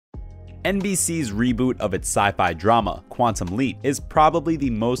NBC's reboot of its sci-fi drama, Quantum Leap, is probably the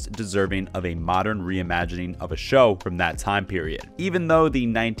most deserving of a modern reimagining of a show from that time period. Even though the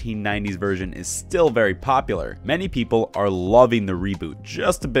 1990s version is still very popular, many people are loving the reboot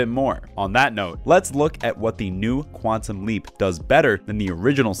just a bit more. On that note, let's look at what the new Quantum Leap does better than the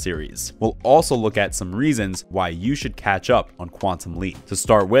original series. We'll also look at some reasons why you should catch up on Quantum Leap. To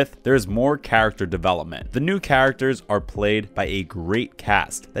start with, there's more character development. The new characters are played by a great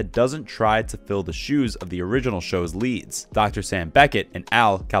cast that doesn't try to fill the shoes of the original show's leads, Dr. Sam Beckett and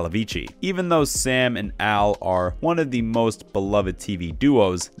Al Calavici. Even though Sam and Al are one of the most beloved TV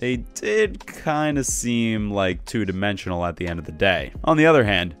duos, they did kinda seem like two-dimensional at the end of the day. On the other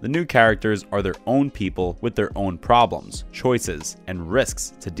hand, the new characters are their own people with their own problems, choices, and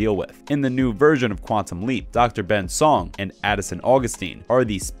risks to deal with. In the new version of Quantum Leap, Dr. Ben Song and Addison Augustine are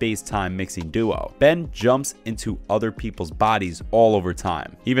the space-time mixing duo. Ben jumps into other people's bodies all over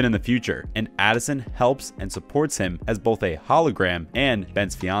time, even in the future, and Addison helps and supports him as both a hologram and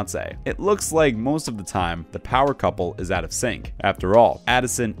Ben's fiance. It looks like most of the time, the power couple is out of sync. After all,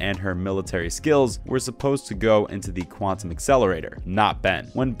 Addison and her military skills were supposed to go into the quantum accelerator, not Ben.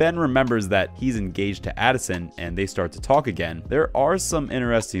 When Ben remembers that he's engaged to Addison and they start to talk again, there are some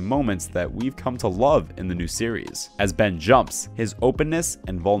interesting moments that we've come to love in the new series. As Ben jumps, his openness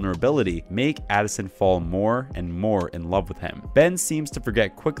and vulnerability make Addison fall more and more in love with him. Ben seems to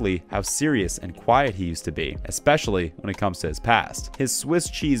forget quickly how serious and quiet he used to be, especially when it comes to his past. His Swiss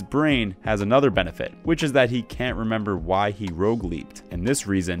cheese brain has another benefit, which is that he can't remember why he rogue leaped, and this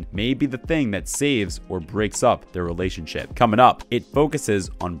reason may be the thing that saves or breaks up their relationship. Coming up, it focuses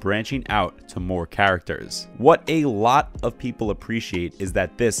on branching out to more characters. What a lot of people appreciate is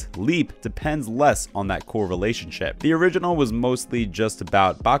that this leap depends less on that core relationship. The original was mostly just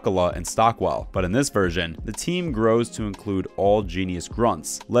about Bacala and Stockwell, but in this version, the team grows to include all genius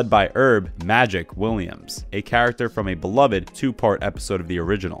grunts, led by Herb Magic Williams, a character from a beloved two-part episode of the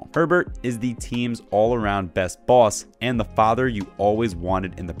original. Herbert is the team's all-around best boss and the father you always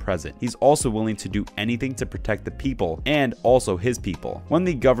wanted in the present. He's also willing to do anything to protect the people and also his people. When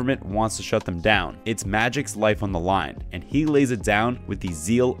the government wants to shut them down, it's Magic's life on the line, and he lays it down with the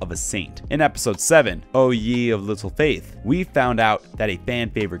zeal of a saint. In episode 7, O Ye of Little Faith, we found out that a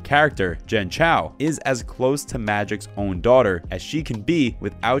fan-favorite character, Jen Chow, is as close to Magic's own daughter as she can be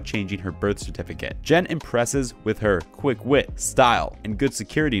without changing her birth certificate. Jen impresses with her quick wit, style, and good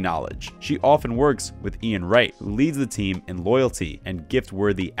security knowledge. She often works with Ian Wright, who leads the team in loyalty and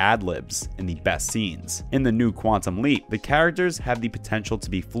gift-worthy ad-libs in the best scenes. In the new Quantum Leap, the characters have the potential to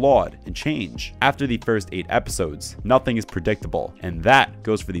be flawed and change. After the first 8 episodes, nothing is predictable, and that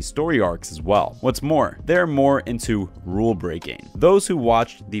goes for these story arcs as well. What's more, they're more into rule breaking. Those who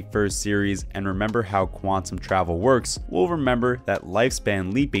watched the first series and remember how quantum travel works will remember that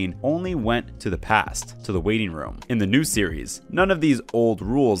lifespan leaping only went to the past, to the waiting room. In the new series, none of these old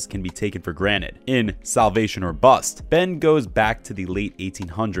rules can be taken for granted. In Salvation or Bust, Ben goes back to the late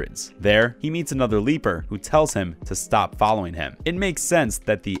 1800s. There, he meets another leaper who tells him to stop following him. It makes sense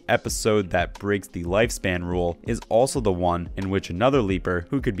that the episode that breaks the lifespan rule is also the one in which another leaper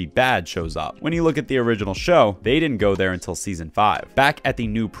who could be bad shows up. When you look at the original show, they didn't go there until season 5. Back at the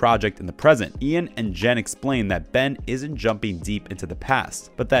new project in the present, Ian and Jen explain that Ben isn't jumping deep into the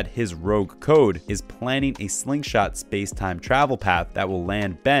past, but that his rogue code is planning a slingshot space-time travel path that will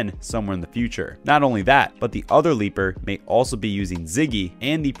land Ben somewhere in the future. Not only that, but the other leaper may also be using Ziggy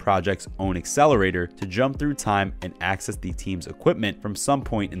and the project's own accelerator to jump through time and access the team's equipment from some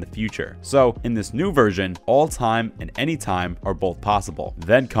point in the future. So in this new version, all time and any time are both possible.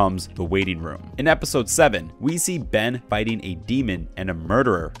 Then comes the waiting room. In episode 7, we see Ben fighting a demon and a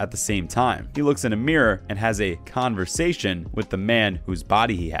murderer at the same time. He looks in a mirror and has a conversation with the man whose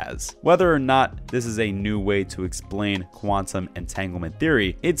body he has. Whether or not this is a new way to explain quantum entanglement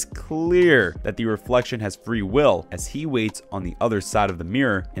theory, it's clear that the reflection has free will as he waits on the other side of the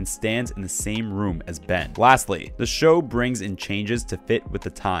mirror and stands in the same room as Ben. Lastly, the show brings in changes to fit with the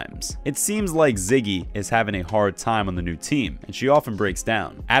times. It seems like Ziggy is having a hard time on the new team, and she often breaks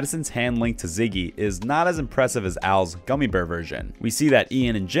down. Addison's hand link to Ziggy is not as impressive as Al's gummy bear version. We see that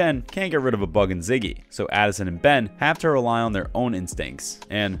Ian and Jen can't get rid of a bug in Ziggy, so Addison and Ben have to rely on their own instincts,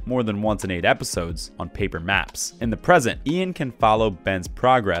 and more than once in 8 episodes, on paper maps. In the present, Ian can follow Ben's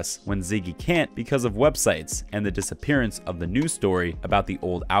progress when Ziggy can't because of websites and the disappearance of the news story about the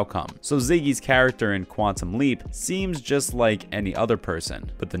old outcome. So Ziggy's character in Quantum Leap seems just like any other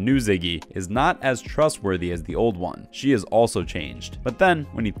person, but the new Ziggy is not as trustworthy as the old one. She has also changed. But then,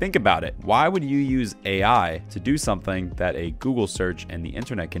 when you think about it, why would you use AI to do something that a Google search and the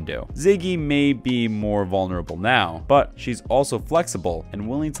internet can do? Ziggy may be more vulnerable now, but she's also flexible and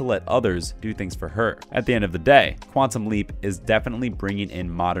willing to let others do things for her. At the end of the day, Quantum Leap is definitely bringing in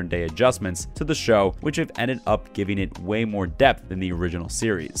modern day adjustments to the show, which have ended up giving it way more depth than the original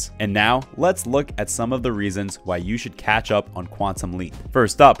series. And now, let's look at some of the reasons why you should catch up on Quantum Leap.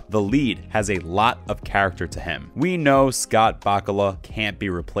 First up, the lead has a lot of character to him. We know Scott Bakula can't be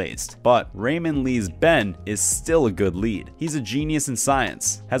replaced, but Raymond Lee's Ben is still a good lead. He's a genius in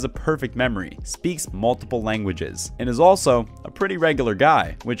science, has a perfect memory, speaks multiple languages, and is also a pretty regular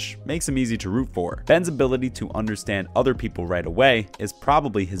guy, which makes him easy to root for. Ben's ability to understand other people right away is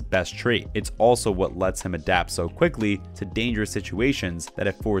probably his best trait. It's also what lets him adapt so quickly to dangerous situations that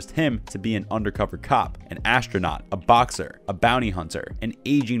have forced him to be an undercover cop, an astronaut, a boxer, a bounty hunter, an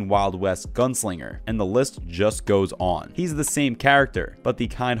aging Wild West gunslinger, and the list just goes on. He's the same character, but the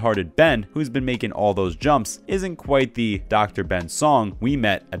kind-hearted Ben, who's been making all those jumps, isn't quite the Dr. Ben Song we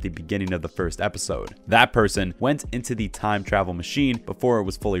met at the beginning of the first episode. That person went into the time travel machine before it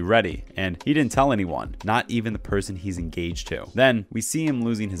was fully ready, and he didn't tell anyone, not even the person he's engaged to. Then we see him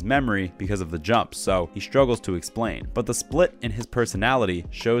losing his memory because of the jump, so he struggles to explain. But the split in his personality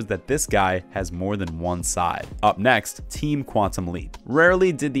shows that this guy has more than one side. Up next, Team Quantum Leap.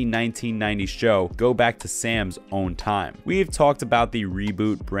 Rarely did the 1990s show go back to Sam's own time. We've talked about the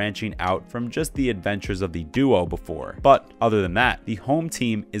reboot branching out from just the adventures of the duo before, but other than that, the home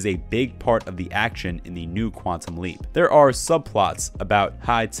team is a big part of the action in the new Quantum Leap. There are subplots about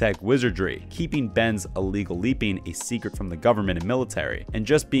high-tech wizardry, keeping Ben's illegal leaping a secret from the government and military, and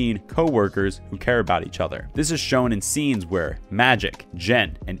just being co-workers who care about each other. This is shown in scenes where Magic,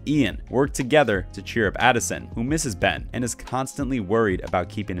 Jen, and Ian work together to cheer up Addison, who misses Ben and is constantly worried about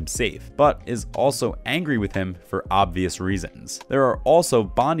keeping him safe, but is also angry with him for obvious reasons. There are also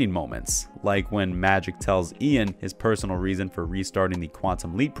bonding moments, like when Magic tells Ian his personal reason for restarting the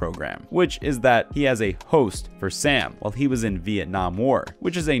Quantum Leap program, which is that he has a host for Sam while he was in Vietnam War,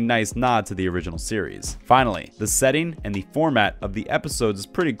 which is a nice nod to the original series. Finally, the setting and the format of the episodes is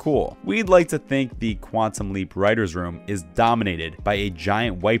pretty cool. We'd like to think the Quantum Leap writer's room is dominated by a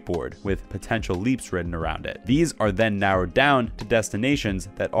giant whiteboard with potential leaps written around it. These are then narrowed down to destinations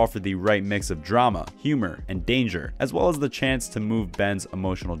that offer the right mix of drama, humor, and danger, as well as the chance to move Ben's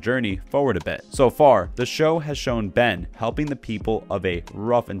emotional journey forward a bit. So far, the show has shown Ben helping the people of a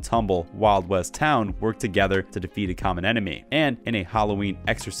rough and tumble Wild West town work together to defeat a common enemy, and in a Halloween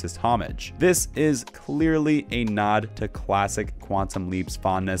Exorcist homage. This is clearly a nod to classic Quantum Leap's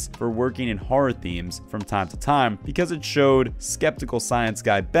fondness for working in horror themes from time to time, because it showed skeptical science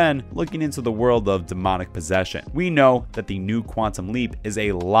guy Ben looking into the world of demonic possession. We know that the new Quantum Leap is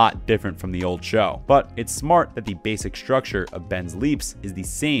a lot different from the old show, but it's smart that the basic structure of Ben's leaps is the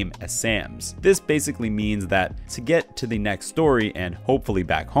same as Sam's. This basically means that to get to the next story and hopefully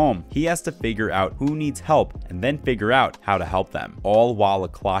back home, he has to figure out who needs help and then figure out how to help them, all while a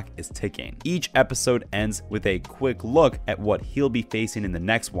clock is ticking. Each episode ends with a quick look at what he'll be facing in the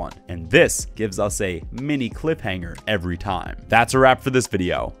next one, and this gives us a mini cliffhanger every time. That's a wrap for this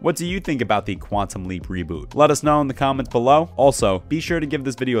video. What do you think about the Quantum Leap reboot? Let us know in the comments below. Also, be sure to give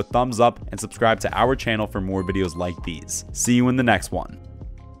this video a thumbs up and subscribe to our channel for more videos like these. See you in the next one.